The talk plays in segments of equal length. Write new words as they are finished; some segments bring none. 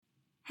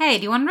Hey,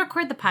 do you want to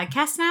record the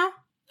podcast now?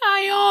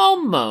 I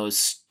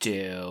almost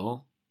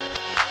do.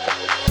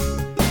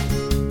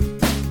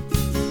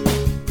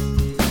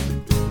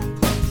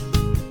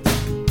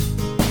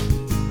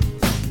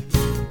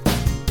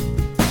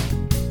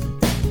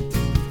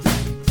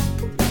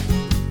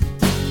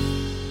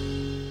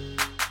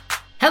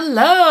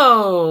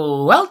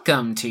 Hello!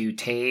 Welcome to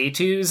Tay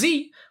to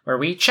Z, where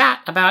we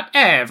chat about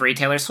every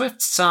Taylor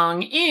Swift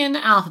song in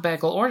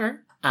alphabetical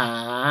order.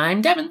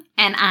 I'm Devin.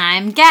 And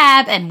I'm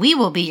Gab, and we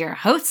will be your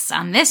hosts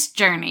on this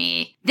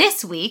journey.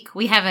 This week,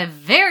 we have a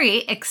very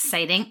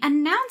exciting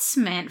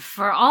announcement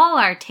for all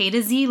our Tay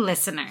to Z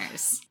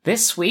listeners.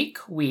 This week,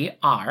 we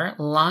are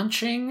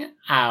launching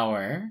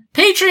our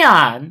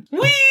Patreon!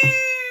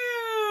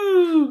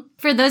 Woo!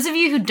 For those of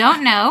you who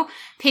don't know,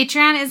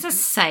 Patreon is a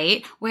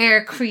site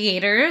where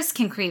creators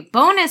can create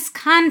bonus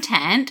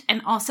content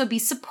and also be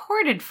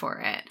supported for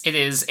it. It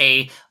is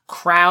a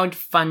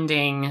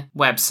crowdfunding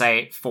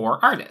website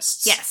for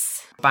artists. Yes.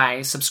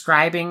 By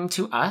subscribing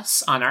to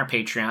us on our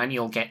Patreon,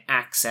 you'll get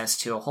access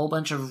to a whole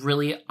bunch of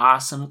really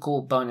awesome,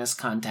 cool bonus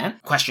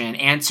content. Question and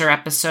answer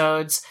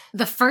episodes.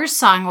 The first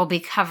song we'll be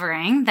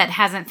covering that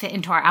hasn't fit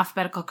into our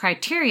alphabetical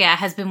criteria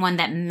has been one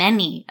that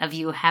many of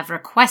you have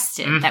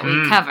requested that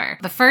we cover.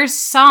 The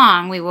first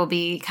song we will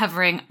be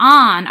covering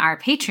on our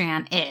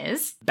Patreon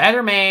is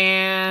Better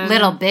Man.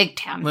 Little Big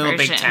Town version.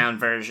 Little Big Town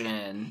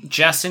version.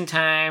 Just in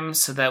time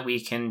so that we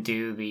can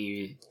do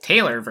the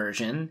Taylor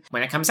version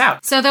when it comes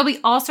out. So there'll be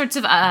all sorts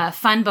of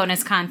fun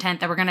bonus content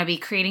that we're going to be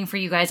creating for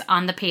you guys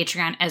on the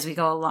Patreon as we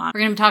go along.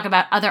 We're going to talk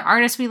about other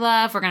artists we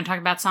love. We're going to talk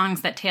about songs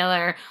that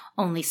Taylor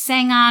only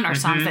sang on or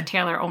songs that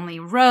Taylor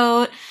only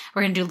wrote.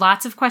 We're going to do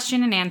lots of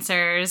question and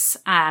answers.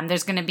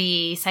 There's going to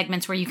be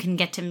segments where you can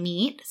get to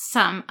meet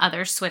some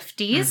other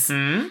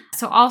Swifties.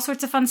 So all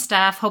sorts of fun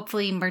stuff,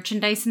 hopefully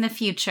merchandise in the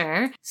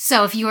future.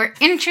 So if you are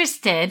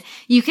interested,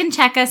 you can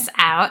check us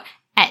out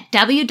at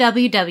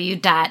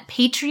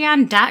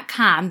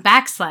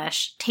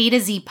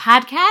www.patreon.com/TayToZ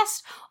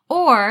podcast,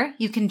 or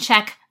you can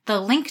check the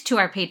link to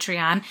our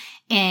Patreon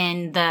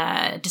in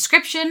the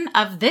description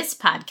of this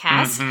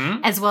podcast,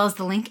 as well as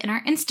the link in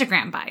our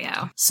Instagram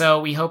bio. So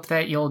we hope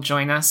that you'll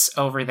join us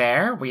over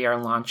there. We are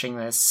launching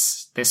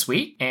this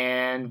week,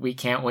 and we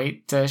can't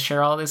wait to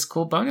share all this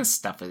cool bonus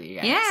stuff with you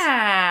guys.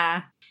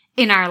 Yeah.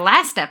 In our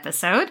last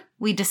episode,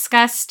 we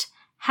discussed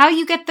How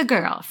You Get the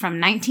Girl from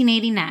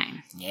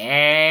 1989.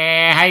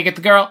 Yeah, How You Get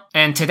the Girl.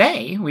 And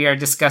today we are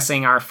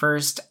discussing our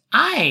first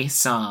I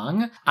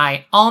song,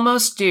 I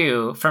Almost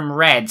Do, from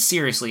Red.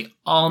 Seriously,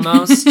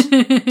 almost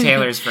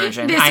Taylor's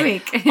version. This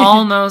week. I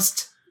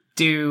almost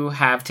do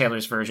have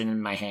Taylor's version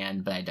in my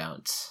hand, but I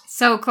don't.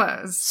 So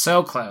close.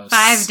 So close.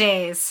 5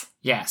 days.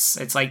 Yes,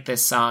 it's like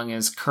this song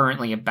is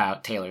currently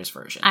about Taylor's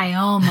version. I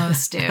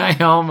almost do. I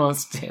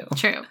almost do.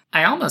 True.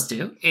 I Almost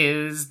Do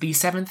is the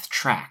 7th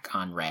track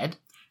on Red.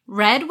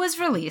 Red was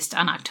released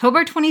on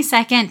October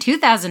 22nd,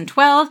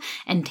 2012,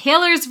 and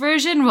Taylor's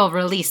version will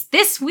release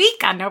this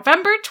week on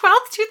November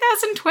 12th,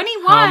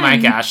 2021. Oh my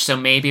gosh, so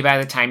maybe by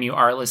the time you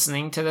are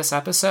listening to this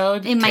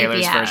episode,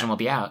 Taylor's version will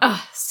be out.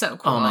 Oh, so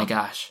cool. Oh my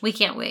gosh. We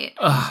can't wait.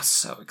 Oh,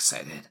 so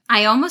excited.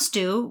 I Almost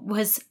Do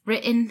was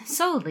written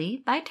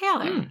solely by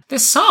Taylor.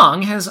 This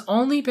song has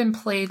only been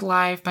played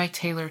live by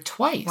Taylor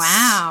twice.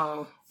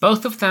 Wow.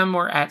 Both of them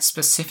were at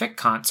specific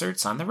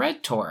concerts on the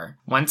Red Tour.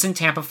 Once in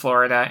Tampa,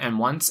 Florida, and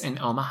once in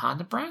Omaha,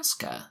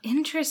 Nebraska.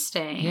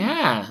 Interesting.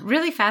 Yeah.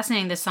 Really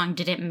fascinating this song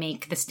didn't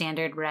make the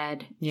standard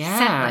Red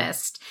set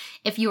list.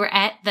 If you were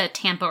at the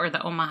Tampa or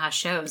the Omaha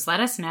shows,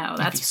 let us know.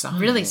 That's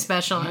really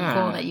special and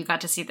cool that you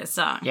got to see this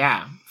song.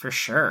 Yeah, for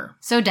sure.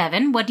 So,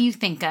 Devin, what do you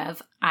think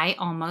of I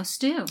Almost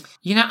Do?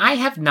 You know, I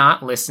have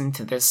not listened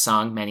to this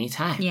song many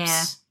times.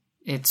 Yeah.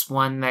 It's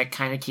one that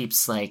kind of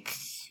keeps,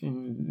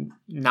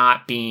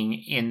 not being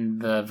in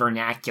the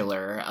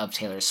vernacular of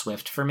Taylor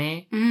Swift for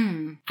me.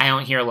 I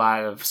don't hear a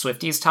lot of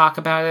Swifties talk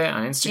about it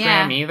on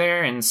Instagram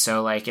either, and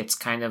so it's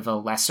kind of a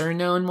lesser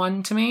known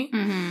one to me.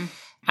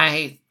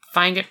 I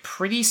find it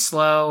pretty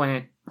slow and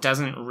it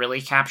doesn't really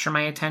capture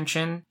my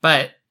attention,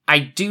 but I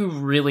do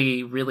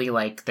really, really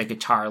like the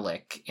guitar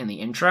lick in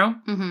the intro.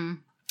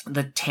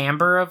 The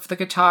timbre of the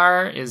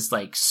guitar is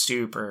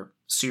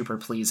super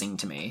pleasing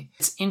to me.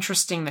 It's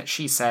interesting that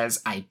she says,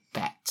 I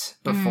bet,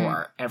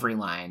 before every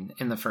line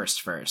in the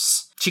first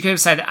verse. She could have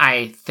said,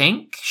 I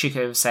think. She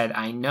could have said,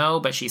 I know,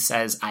 but she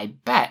says, I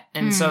bet.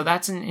 And so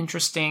that's an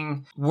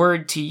interesting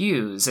word to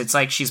use. It's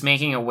like she's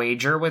making a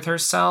wager with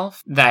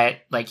herself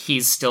that,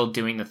 he's still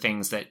doing the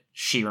things that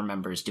she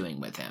remembers doing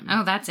with him.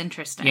 Oh, that's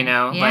interesting. You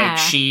know, yeah.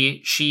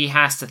 She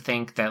has to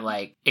think that,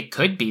 it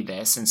could be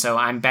this. And so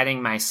I'm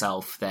betting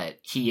myself that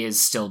he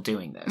is still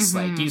doing this.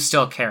 You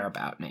still care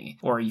about me,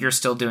 or you're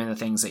still doing the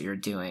things that you're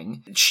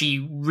doing.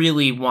 She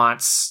really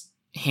wants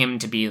him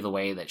to be the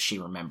way that she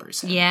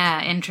remembers him.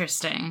 Yeah,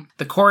 interesting.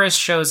 The chorus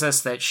shows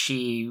us that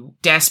she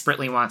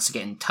desperately wants to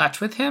get in touch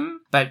with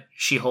him, but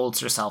she holds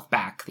herself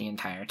back the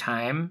entire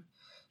time.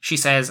 She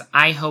says,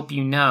 I hope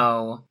you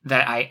know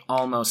that I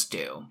almost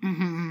do.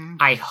 Mm-hmm.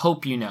 I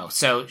hope you know.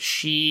 So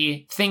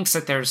she thinks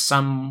that there's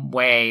some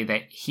way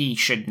that he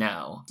should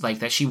know, like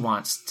that she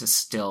wants to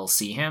still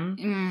see him,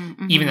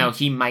 Mm-hmm. even though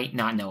he might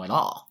not know at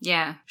all.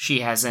 Yeah.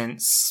 She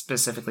hasn't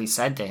specifically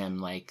said to him,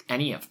 like,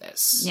 any of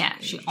this. Yeah,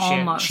 she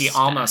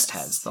almost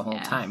has the whole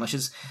Yeah. time, which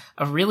is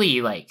a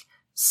really, like,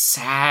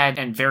 sad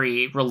and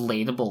very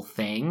relatable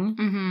thing,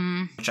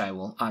 Mm-hmm. which I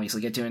will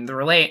obviously get to in the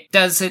relate.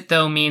 Does it,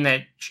 though, mean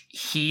that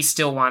he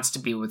still wants to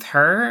be with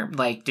her?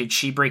 Like, did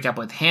she break up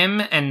with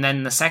him? And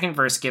then the second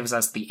verse gives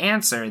us the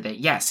answer that,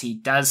 yes, he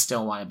does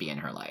still want to be in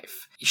her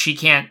life. She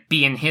can't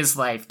be in his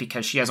life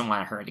because she doesn't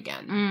want to hurt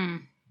again.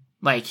 Mm.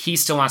 Like, he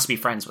still wants to be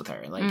friends with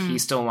her. Like, he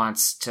still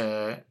wants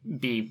to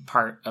be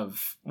part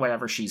of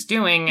whatever she's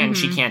doing, and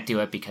she can't do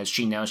it because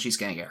she knows she's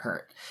going to get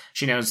hurt.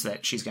 She knows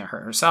that she's going to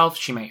hurt herself.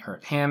 She might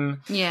hurt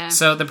him. Yeah.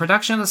 So the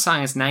production of the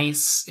song is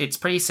nice. It's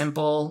pretty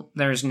simple.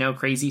 There's no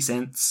crazy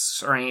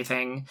synths or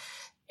anything.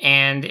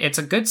 And it's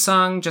a good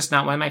song, just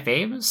not one of my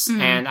faves.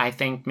 And I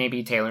think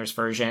maybe Taylor's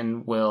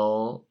version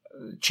will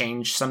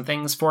change some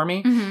things for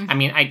me. I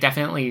mean, I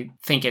definitely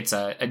think it's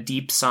a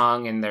deep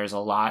song and there's a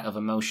lot of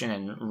emotion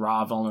and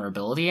raw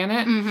vulnerability in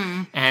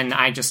it. And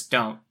I just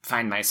don't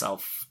find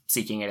myself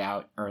seeking it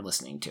out or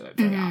listening to it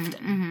very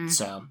often.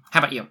 So, how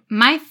about you?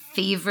 My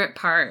favorite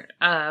part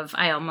of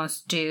I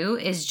Almost Do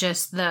is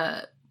just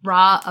the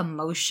raw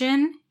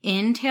emotion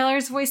in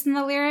Taylor's voice in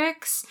the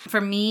lyrics. For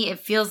me, it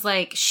feels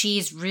like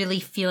she's really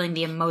feeling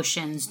the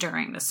emotions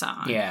during the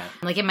song. Yeah.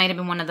 Like, it might have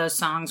been one of those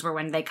songs where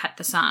when they cut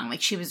the song,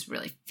 like, she was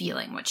really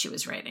feeling what she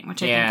was writing,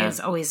 which I think is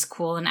always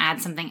cool and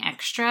adds something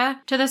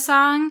extra to the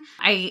song.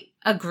 I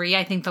agree.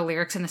 I think the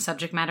lyrics and the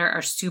subject matter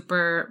are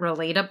super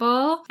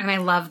relatable. And I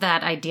love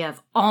that idea of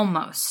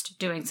almost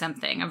doing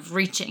something, of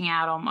reaching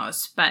out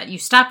almost, but you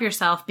stop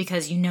yourself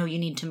because you know you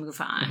need to move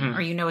on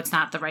or you know it's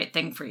not the right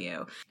thing for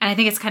you. And I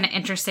think it's kind of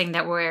interesting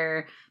that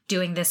we're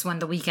doing this one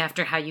the week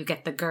after How You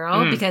Get the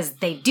Girl because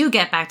they do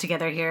get back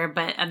together here,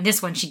 but on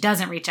this one she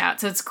doesn't reach out.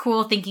 So it's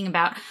cool thinking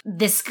about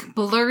this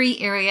blurry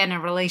area in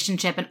a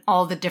relationship and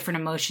all the different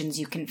emotions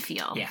you can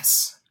feel.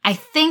 Yes. I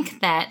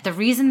think that the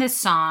reason this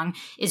song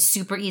is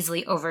super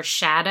easily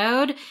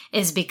overshadowed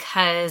is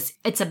because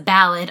it's a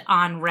ballad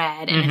on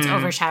Red and it's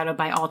overshadowed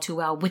by All Too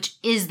Well, which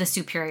is the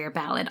superior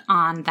ballad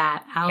on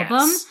that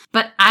album. Yes.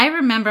 But I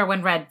remember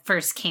when Red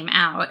first came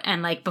out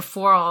and like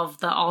before all of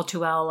the All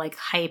Too Well like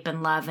hype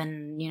and love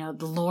and, you know,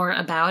 the lore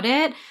about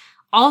it,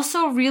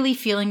 also really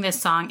feeling this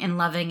song and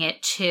loving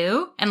it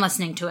too and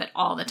listening to it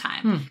all the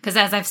time. Because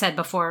as I've said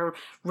before,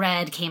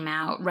 Red came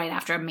out right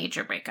after a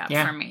major breakup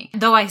for me.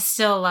 Though I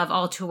still love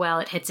All Too Well,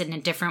 it hits it in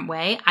a different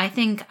way. I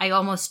think I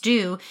Almost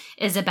Do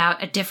is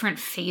about a different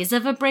phase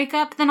of a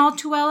breakup than All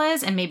Too Well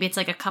is. And maybe it's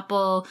like a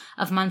couple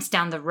of months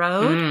down the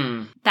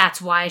road.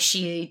 That's why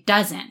she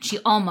doesn't. She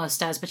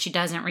almost does, but she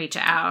doesn't reach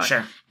out.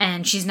 Sure.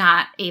 And she's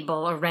not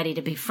able or ready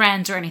to be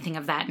friends or anything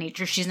of that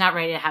nature. She's not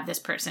ready to have this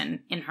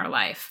person in her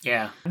life.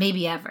 Yeah.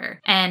 Maybe ever.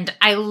 And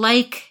I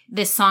like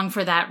this song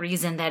for that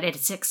reason, that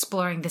it's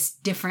exploring this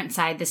different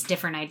side, this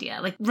different idea.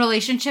 Like,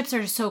 relationships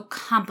are so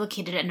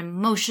complicated and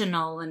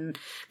emotional and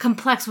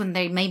complex when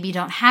they maybe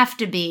don't have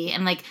to be.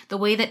 And like the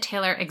way that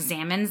Taylor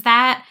examines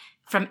that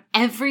from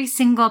every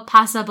single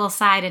possible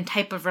side and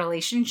type of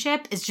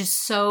relationship is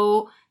just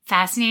so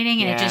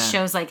fascinating. And it just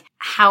shows like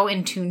how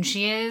in tune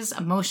she is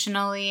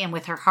emotionally and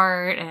with her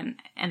heart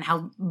and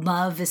how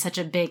love is such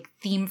a big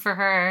theme for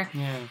her.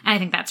 Yeah. And I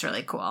think that's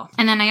really cool.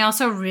 And then I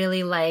also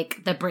really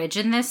like the bridge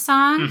in this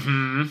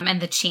song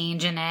and the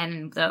change in it.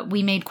 And the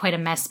 "we made quite a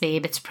mess,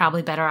 babe. It's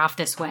probably better off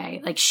this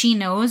way." Like, she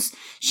knows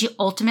she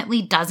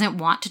ultimately doesn't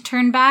want to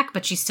turn back,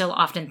 but she still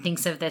often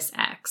thinks of this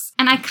ex.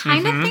 And I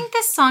kind of think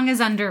this song is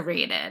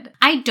underrated.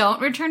 I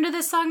don't return to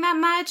this song that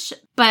much,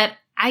 but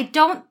I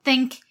don't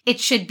think it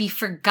should be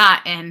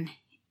forgotten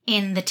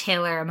in the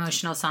Taylor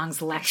emotional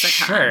songs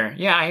lexicon. Sure.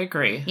 Yeah, I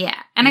agree.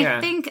 Yeah. And I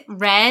think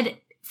Red,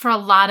 for a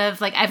lot of,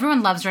 like,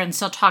 everyone loves Red and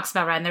still talks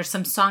about Red, and there's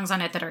some songs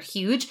on it that are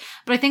huge,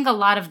 but I think a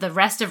lot of the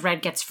rest of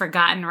Red gets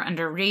forgotten or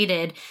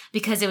underrated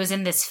because it was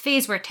in this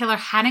phase where Taylor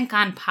hadn't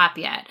gone pop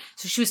yet.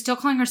 So she was still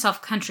calling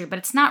herself country, but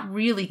it's not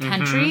really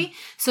country.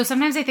 So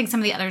sometimes I think some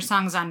of the other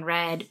songs on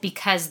Red,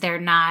 because they're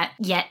not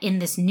yet in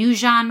this new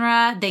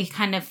genre, they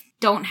kind of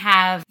don't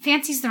have,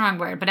 fancy's the wrong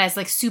word, but as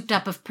like souped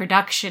up of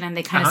production, and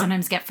they kind of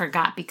sometimes get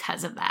forgot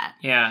because of that.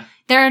 Yeah.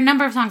 There are a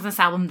number of songs on this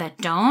album that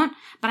don't,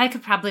 but I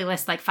could probably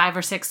list like 5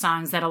 or 6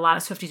 songs that a lot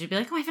of Swifties would be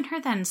like, oh, I haven't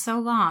heard that in so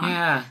long.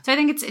 Yeah. So I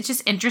think it's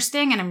just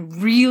interesting, and I'm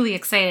really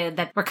excited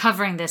that we're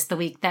covering this the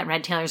week that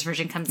Red Taylor's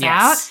version comes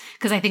out,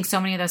 because I think so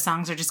many of those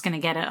songs are just going to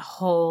get a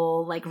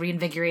whole like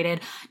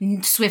reinvigorated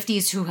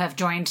Swifties who have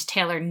joined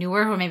Taylor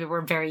newer, who maybe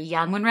were very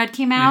young when Red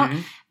came out,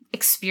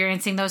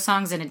 experiencing those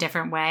songs in a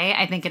different way.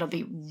 I think it'll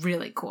be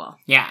really cool.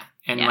 Yeah.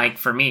 And like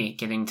for me,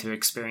 getting to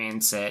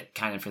experience it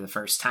kind of for the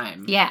first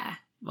time. Yeah.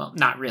 Well,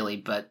 not really,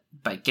 but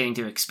getting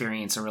to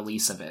experience a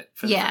release of it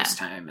for the first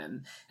time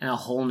and a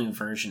whole new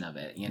version of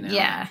it, you know?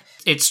 Yeah.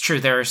 It's true.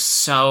 There are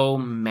so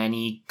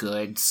many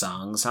good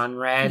songs on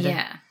Red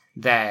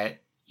that,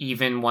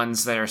 even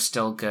ones that are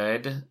still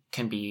good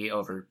can be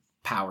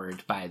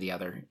overpowered by the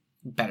other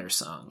better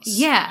songs.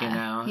 Yeah. You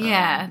know?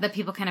 Yeah. That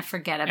people kind of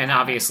forget about. And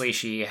obviously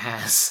she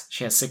has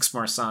 6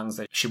 more songs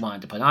that she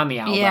wanted to put on the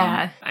album.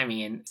 Yeah. I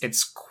mean,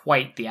 it's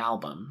quite the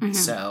album. Mm-hmm.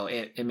 So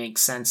it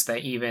makes sense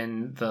that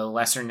even the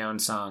lesser known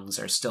songs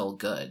are still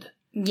good.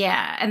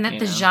 Yeah, and that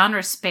the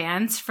genre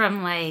spans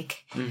from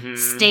like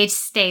Stay,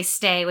 Stay,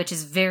 Stay, which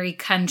is very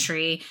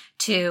country,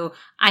 to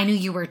I Knew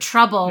You Were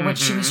Trouble, which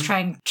she was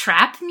trying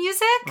trap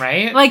music.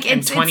 Right? Like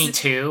and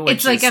 22, which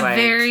it's like is a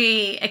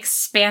very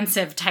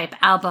expansive type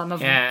album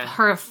of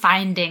her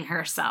finding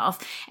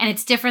herself. And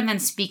it's different than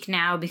Speak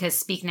Now, because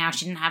Speak Now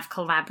she didn't have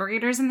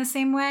collaborators in the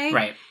same way.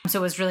 Right. So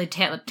it was really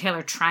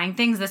Taylor trying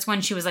things. This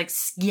one she was like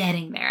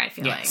getting there, I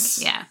feel like.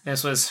 Yeah.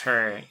 This was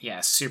her,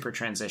 super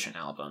transition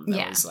album.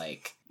 That was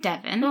like...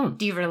 Devin,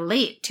 do you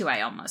relate to I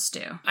Almost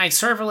Do? I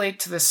sort of relate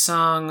to this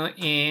song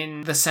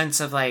in the sense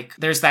of like,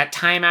 there's that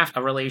time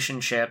after a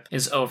relationship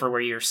is over where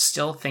you're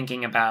still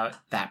thinking about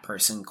that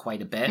person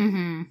quite a bit.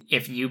 Mm-hmm.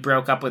 If you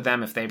broke up with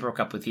them, if they broke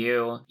up with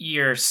you,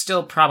 you're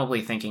still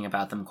probably thinking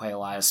about them quite a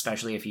lot,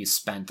 especially if you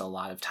spent a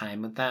lot of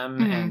time with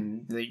them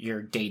and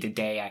your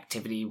day-to-day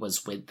activity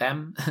was with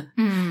them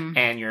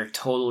and your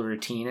total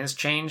routine has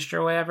changed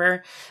or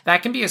whatever.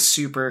 That can be a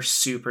super,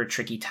 super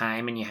tricky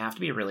time and you have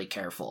to be really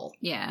careful.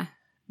 Yeah.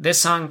 This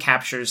song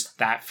captures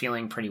that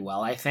feeling pretty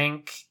well, I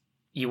think.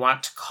 You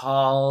want to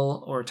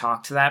call or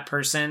talk to that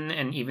person,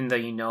 and even though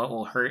you know it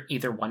will hurt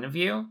either one of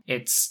you,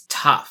 it's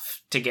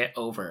tough to get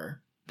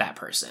over that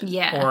person.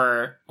 Yeah.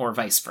 Or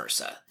vice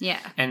versa. Yeah.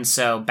 And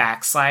so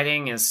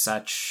backsliding is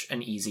such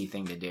an easy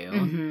thing to do.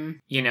 Mm-hmm.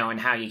 You know, and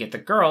How You Get the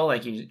Girl,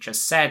 like you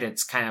just said,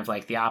 it's kind of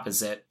like the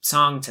opposite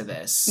song to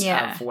this.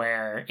 Yeah. Of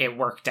where it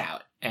worked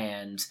out.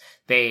 And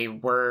they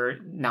were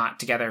not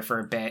together for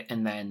a bit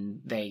and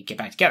then they get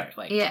back together.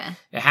 Like, it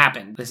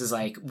happened. This is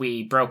like,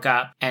 we broke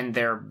up and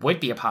there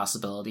would be a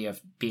possibility of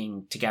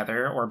being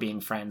together or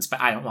being friends, but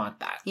I don't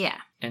want that. Yeah.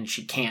 And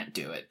she can't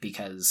do it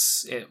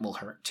because it will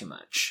hurt too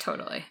much.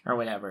 Totally. Or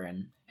whatever.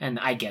 And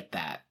I get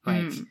that.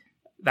 Like,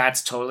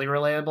 that's totally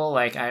relatable.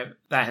 Like,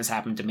 that has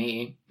happened to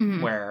me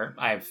where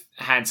I've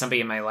had somebody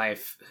in my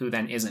life who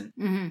then isn't.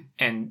 Mm-hmm.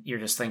 And you're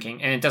just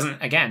thinking, and it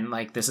doesn't, again,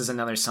 like, this is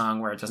another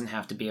song where it doesn't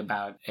have to be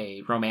about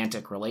a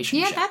romantic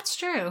relationship. Yeah, that's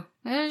true.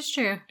 That is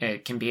true.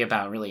 It can be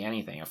about really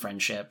anything, a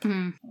friendship,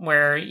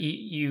 where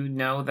you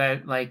know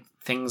that, like,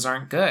 things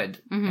aren't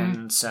good. Mm-hmm.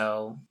 And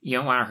so you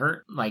don't want to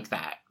hurt like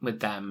that with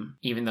them,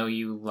 even though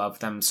you love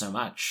them so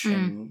much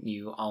and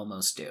you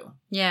almost do.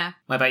 Yeah.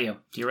 What about you?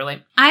 Do you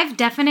relate? I've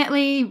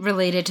definitely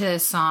related to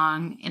this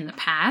song in the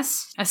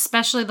past,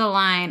 especially the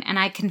line, "And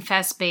I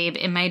confess, babe,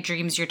 in my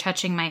dreams you're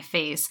touching my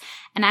face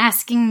and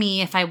asking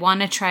me if I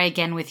want to try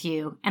again with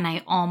you, and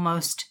I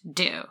almost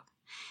do."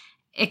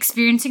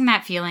 Experiencing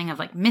that feeling of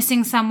like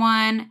missing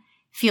someone,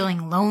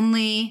 feeling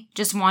lonely,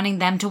 just wanting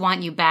them to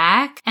want you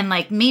back, and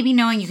like maybe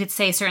knowing you could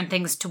say certain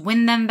things to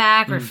win them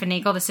back or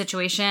finagle the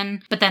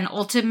situation, but then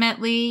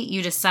ultimately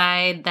you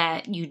decide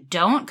that you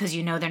don't because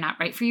you know they're not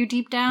right for you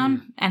deep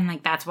down, and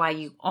like that's why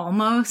you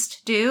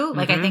almost do.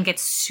 Like I think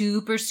it's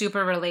super,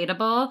 super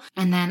relatable.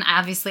 And then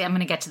obviously I'm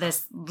going to get to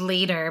this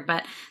later,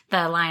 but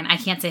the line, "I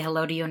can't say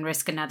hello to you and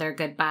risk another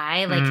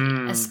goodbye," like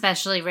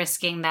especially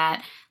risking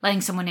that,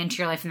 letting someone into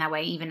your life in that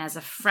way, even as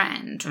a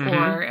friend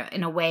or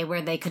in a way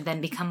where they could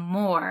then become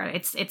more.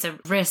 It's a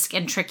risk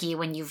and tricky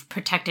when you've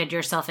protected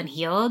yourself and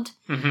healed.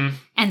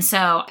 And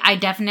so I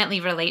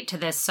definitely relate to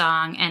this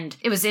song. And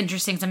it was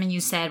interesting, something you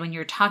said when you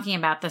were talking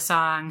about the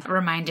song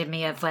reminded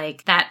me of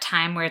like that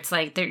time where it's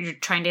like you're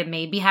trying to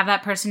maybe have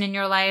that person in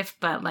your life,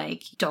 but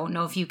like don't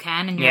know if you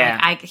can. And you're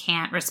like, I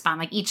can't respond.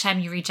 Like each time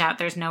you reach out,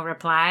 there's no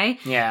reply.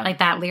 Yeah. Like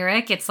that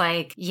lyric, it's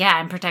like, yeah,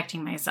 I'm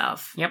protecting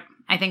myself. Yep.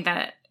 I think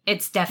that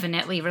it's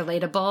definitely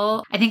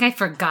relatable. I think I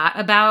forgot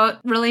about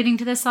relating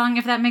to this song,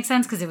 if that makes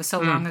sense, because it was so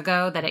long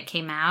ago that it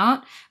came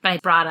out. But I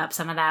brought up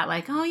some of that,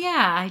 like, oh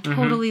yeah, I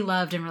totally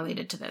loved and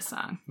related to this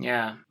song.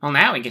 Yeah. Well,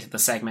 now we get to the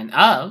segment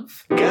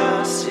of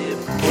Gossip.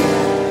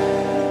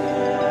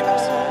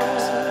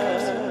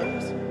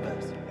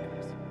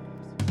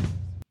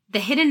 The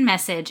hidden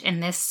message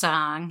in this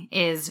song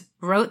is,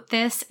 wrote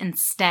this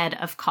instead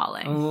of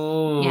calling.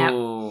 Ooh.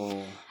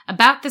 Yep.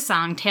 About the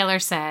song, Taylor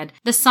said,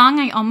 "The song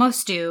I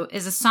Almost Do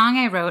is a song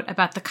I wrote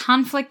about the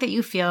conflict that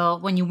you feel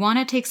when you want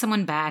to take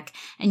someone back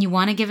and you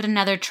want to give it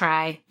another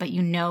try, but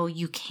you know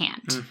you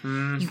can't.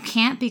 You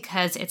can't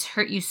because it's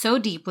hurt you so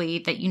deeply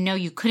that you know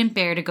you couldn't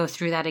bear to go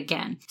through that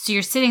again. So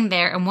you're sitting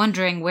there and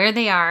wondering where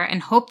they are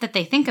and hope that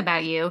they think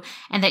about you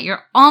and that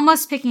you're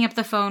almost picking up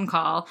the phone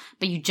call,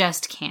 but you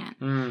just can't.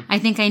 I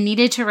think I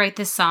needed to write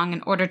this song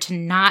in order to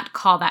not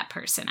call that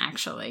person,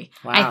 actually.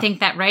 Wow. I think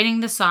that writing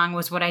the song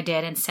was what I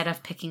did instead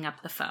of picking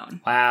up the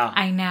phone." Wow.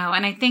 I know.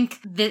 And I think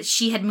that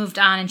she had moved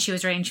on and she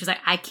was writing. She was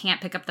like, I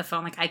can't pick up the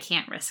phone. Like, I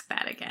can't risk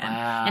that again.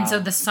 Wow. And so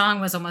the song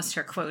was almost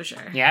her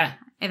closure. Yeah.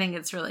 I think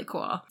it's really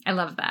cool. I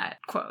love that.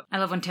 quote. I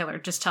love when Taylor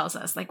just tells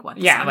us like what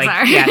the Yeah, songs like,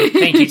 are. yeah,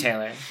 thank you,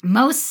 Taylor.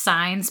 Most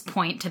signs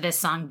point to this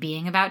song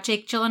being about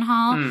Jake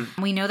Gyllenhaal.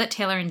 We know that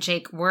Taylor and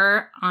Jake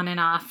were on and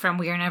off from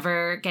We Are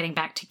Never Getting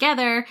Back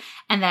Together,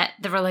 and that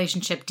the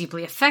relationship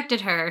deeply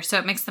affected her, so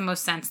it makes the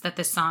most sense that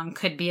this song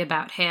could be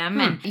about him.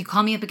 And you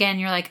call me up again,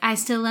 you're like, I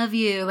still love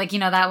you. Like, you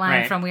know, that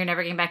line from We Are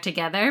Never Getting Back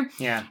Together.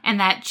 Yeah. And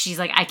that she's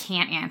like, I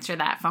can't answer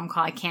that phone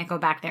call. I can't go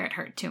back there. It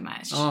hurt too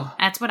much. Oh.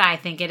 That's what I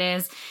think it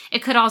is.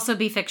 It could also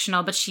be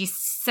fictional, but she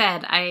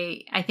said,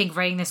 I think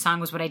writing this song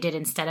was what I did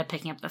instead of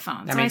picking up the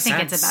phone. That so I makes think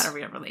sense. it's about a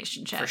real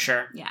relationship. For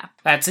sure. Yeah.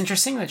 That's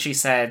interesting that she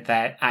said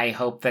that I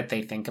hope that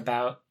they think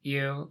about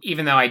you.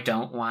 Even though I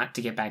don't want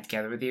to get back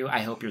together with you, I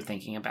hope you're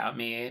thinking about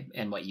me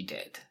and what you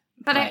did.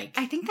 But like,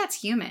 I think that's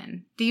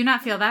human. Do you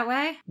not feel that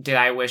way? Did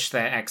I wish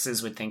that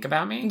exes would think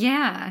about me?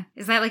 Yeah.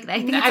 Is that like,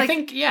 I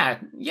think yeah,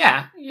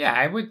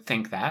 I would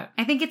think that.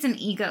 I think it's an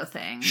ego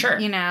thing. Sure.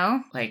 You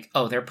know? Like,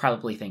 oh, they're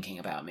probably thinking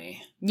about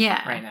me.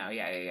 Yeah. Right now.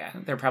 Yeah.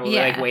 They're probably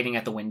like waiting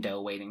at the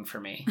window waiting for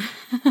me.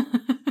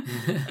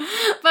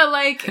 But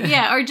like,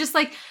 yeah, or just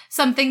like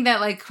something that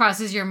like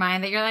crosses your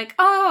mind that you're like,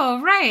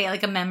 oh, right,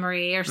 like a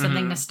memory or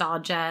something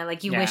nostalgia.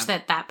 Like you wish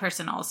that that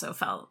person also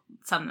felt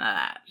some of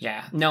that.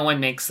 Yeah. No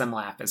one makes them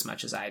laugh as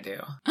much as I do.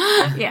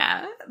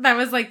 Yeah. That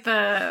was like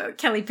the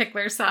Kelly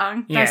Pickler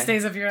song, Best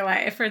Days of Your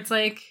Life, where it's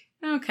like,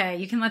 okay,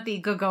 you can let the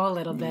ego go a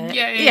little bit.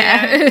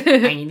 Yeah.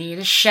 I need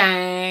a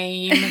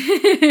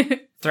shame.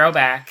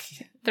 Throwback.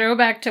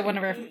 Throwback to one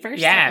of our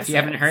first episodes. If you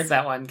haven't heard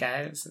that one,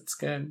 guys, it's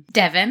good.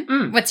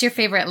 Devin, what's your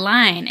favorite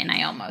line in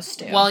I Almost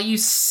Do? Well, you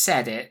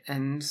said it,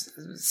 and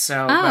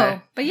so...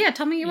 but yeah,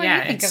 tell me what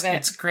you think of it.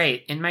 It's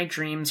great. In my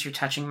dreams, you're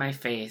touching my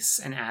face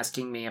and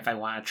asking me if I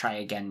want to try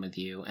again with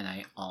you, and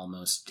I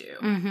almost do.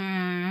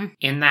 Mm-hmm.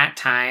 In that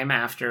time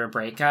after a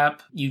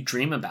breakup, you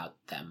dream about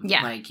them.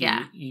 Yeah, like,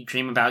 you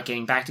dream about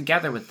getting back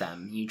together with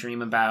them. You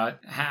dream about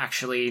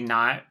actually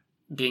not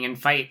being in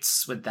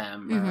fights with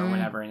them or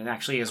whatever, and it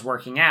actually is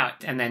working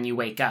out, and then you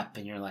wake up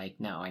and you're like,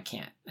 no, I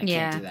can't do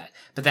that.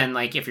 But then,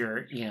 like, if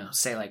you're,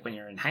 say like when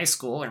you're in high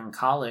school or in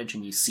college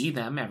and you see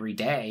them every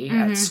day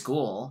at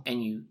school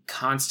and you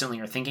constantly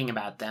are thinking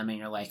about them and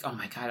you're like, oh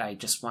my god, I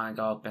just want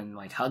to go up and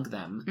like hug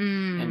them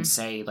and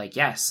say like,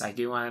 yes, I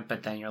do want it,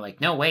 but then you're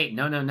like, no, wait,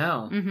 no,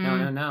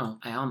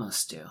 I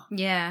almost do.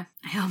 Yeah,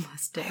 I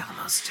almost do.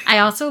 I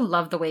also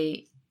love the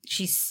way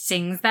she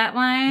sings that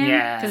line.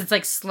 Yeah. Because it's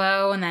like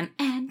slow and then,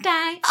 and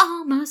I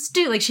almost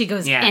do. Like she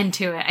goes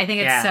into it. I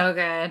think it's so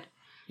good.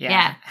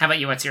 Yeah. How about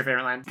you? What's your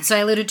favorite line? So I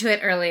alluded to it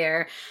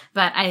earlier,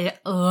 but I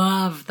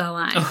love the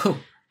line. Oh.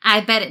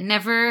 I bet it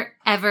never,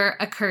 ever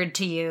occurred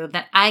to you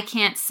that I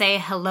can't say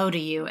hello to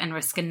you and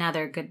risk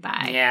another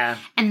goodbye. Yeah.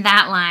 And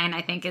that line,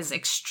 I think, is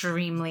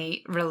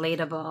extremely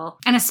relatable.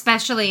 And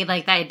especially,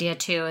 like, the idea,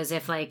 too, is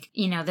if, like,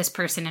 this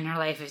person in her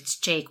life, it's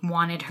Jake,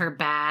 wanted her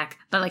back,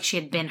 but, like, she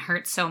had been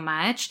hurt so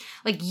much.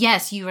 Like,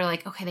 yes, you were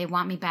like, okay, they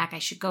want me back, I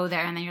should go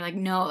there. And then you're like,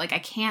 no, like, I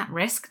can't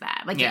risk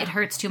that. Like, it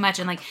hurts too much.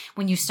 And, like,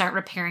 when you start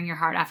repairing your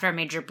heart after a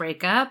major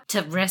breakup,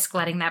 to risk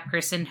letting that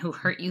person who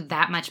hurt you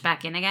that much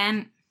back in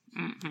again...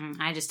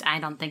 I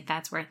don't think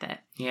that's worth it.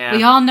 Yeah.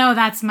 We all know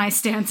that's my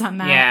stance on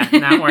that. Yeah,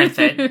 not worth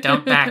it.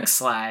 Don't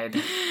backslide.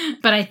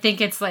 But I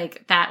think it's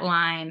like that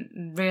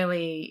line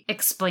really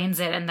explains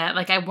it, and that,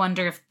 like, I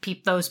wonder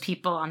if those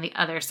people on the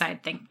other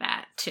side think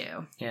that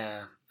too.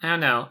 Yeah. I don't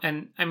know.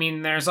 And I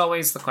mean, there's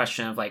always the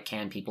question of like,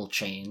 can people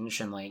change?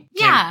 And like,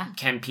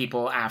 can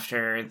people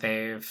after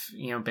they've,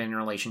 been in a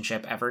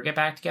relationship ever get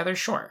back together?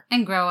 Sure.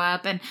 And grow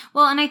up. And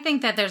I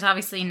think that there's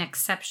obviously an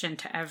exception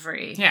to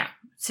every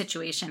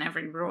situation,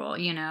 every rule,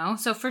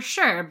 So for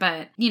sure.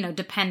 But,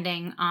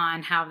 depending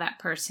on how that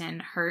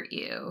person hurt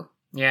you.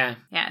 Yeah.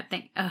 Yeah,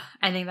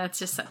 I think that's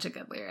just such a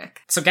good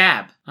lyric. So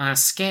Gab, on a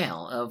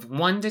scale of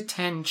 1 to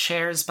 10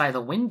 chairs by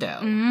the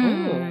window.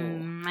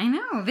 Ooh. I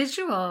know,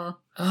 visual.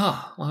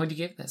 Oh, what would you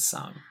give this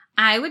song?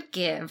 I would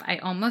give I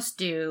Almost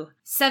Do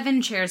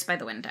 7 Chairs by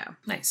the Window.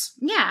 Nice.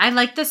 Yeah, I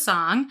like the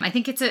song. I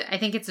think it's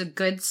a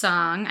good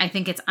song. I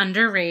think it's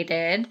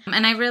underrated.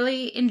 And I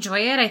really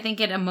enjoy it. I think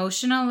it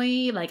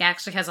emotionally, like,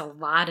 actually has a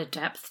lot of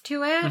depth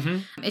to it.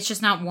 Mm-hmm. It's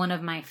just not one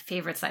of my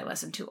favorites I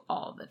listen to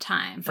all the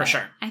time. For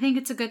sure. I think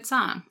it's a good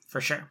song.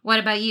 For sure. What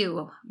about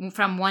you?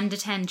 From 1 to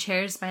 10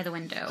 Chairs by the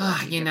Window.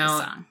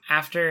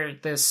 After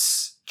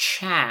this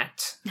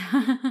chat,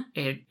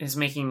 it is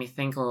making me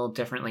think a little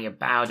differently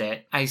about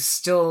it. I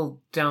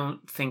still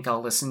don't think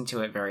I'll listen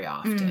to it very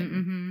often.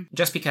 Mm-hmm.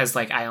 Just because,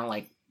 like, I don't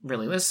like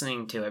really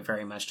listening to it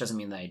very much doesn't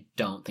mean that I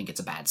don't think it's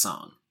a bad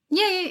song.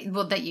 Yeah.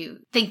 Well, that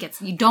you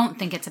don't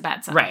think it's a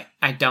bad song. Right.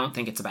 I don't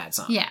think it's a bad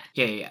song. Yeah.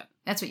 Yeah.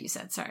 That's what you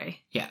said,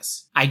 sorry.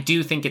 Yes. I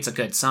do think it's a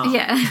good song.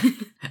 Yeah.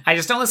 I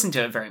just don't listen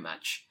to it very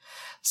much.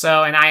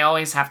 So, and I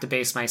always have to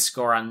base my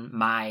score on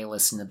my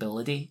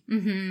listenability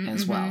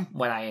as well,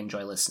 what I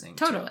enjoy listening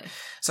to. Totally.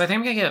 So I think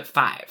I'm going to give it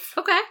 5.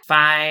 Okay.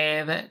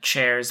 5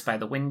 Chairs by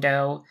the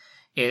Window.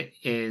 It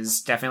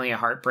is definitely a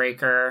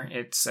heartbreaker.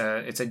 It's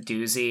a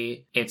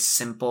doozy. It's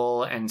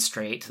simple and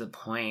straight to the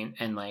point,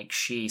 and like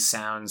she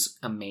sounds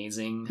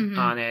amazing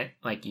on it,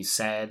 like you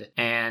said.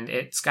 And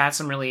it's got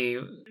some really,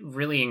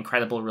 really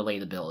incredible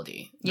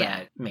relatability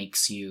that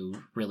makes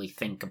you really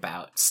think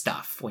about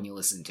stuff when you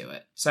listen to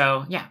it.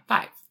 So yeah,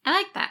 5. I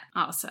like that.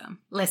 Awesome.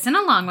 Listen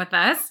along with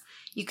us.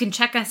 You can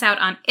check us out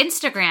on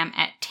Instagram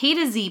at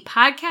Tay2Z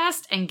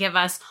Podcast and give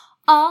us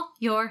all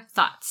your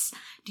thoughts.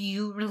 Do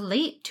you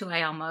relate to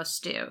I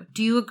Almost Do?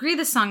 Do you agree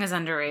the song is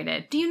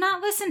underrated? Do you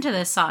not listen to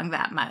this song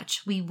that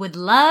much? We would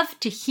love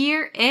to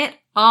hear it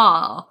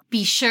all.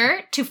 Be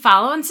sure to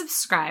follow and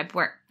subscribe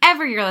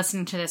wherever you're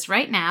listening to this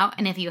right now.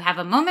 And if you have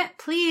a moment,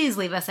 please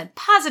leave us a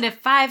positive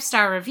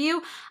 5-star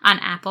review on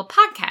Apple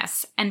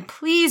Podcasts. And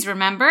please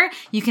remember,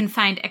 you can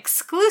find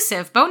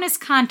exclusive bonus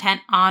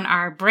content on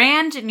our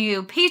brand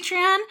new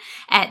Patreon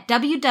at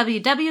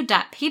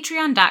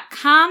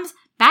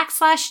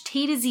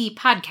www.patreon.com/Tay2Z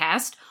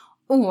Podcast,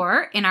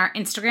 or in our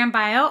Instagram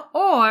bio,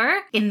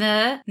 or in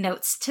the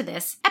notes to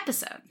this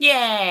episode.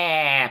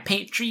 Yeah,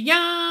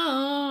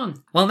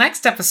 Patreon! Well,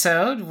 next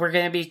episode, we're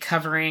going to be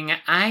covering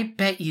I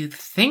Bet You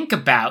Think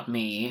About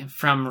Me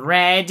from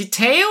Red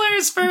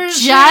Taylor's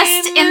version.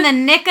 Just in the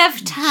nick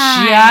of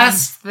time.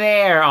 Just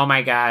there. Oh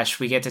my gosh,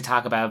 we get to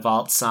talk about a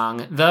Vault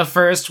song the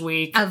first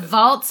week. A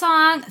Vault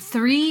song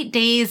 3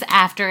 days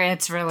after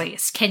its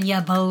release. Can you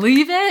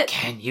believe it?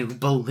 Can you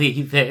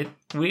believe it?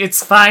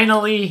 It's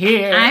finally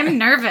here. I'm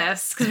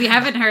nervous because we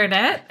haven't heard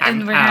it, and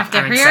we're going to have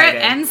to hear it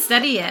and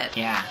study it.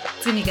 Yeah.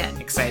 It's going to be good.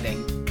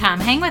 Exciting.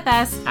 Come hang with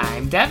us.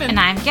 I'm Devin. And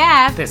I'm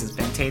Gab. This has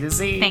been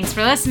Tay2Z. Thanks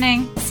for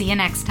listening. See you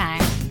next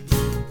time.